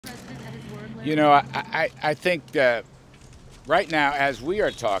word, You Larry? know, I think right now, as we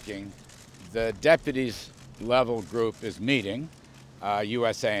are talking, the deputies level group is meeting,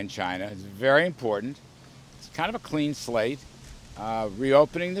 USA and China. It's very important. It's kind of a clean slate,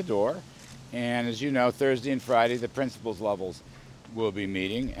 reopening the door. And as you know, Thursday and Friday, the principals levels will be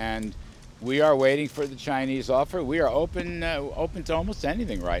meeting. And we are waiting for the Chinese offer. We are open to almost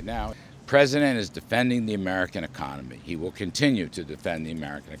anything right now. The president is defending the American economy. He will continue to defend the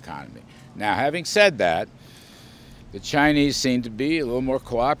American economy. Now, having said that, the Chinese seem to be a little more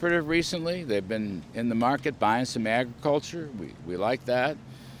cooperative recently. They've been in the market buying some agriculture. We like that.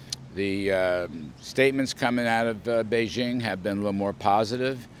 The statements coming out of Beijing have been a little more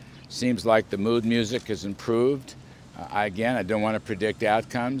positive. Seems like the mood music has improved. Again, I don't want to predict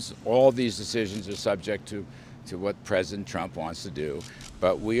outcomes. All these decisions are subject to what President Trump wants to do.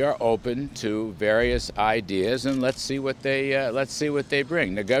 But we are open to various ideas, and let's see what they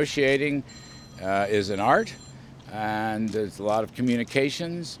bring. Negotiating is an art, and there's a lot of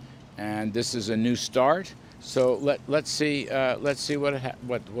communications, and this is a new start. So let's see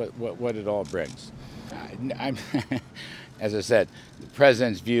what it all brings. I'm as I said, the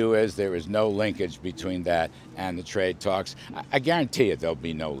president's view is there is no linkage between that and the trade talks. I guarantee you there'll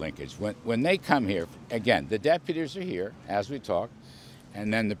be no linkage. When they come here, again, the deputies are here as we talk,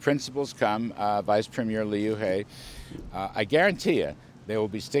 and then the principals come, Vice Premier Liu He. I guarantee you they will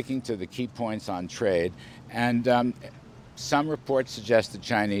be sticking to the key points on trade, and some reports suggest the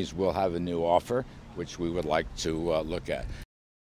Chinese will have a new offer, which we would like to look at.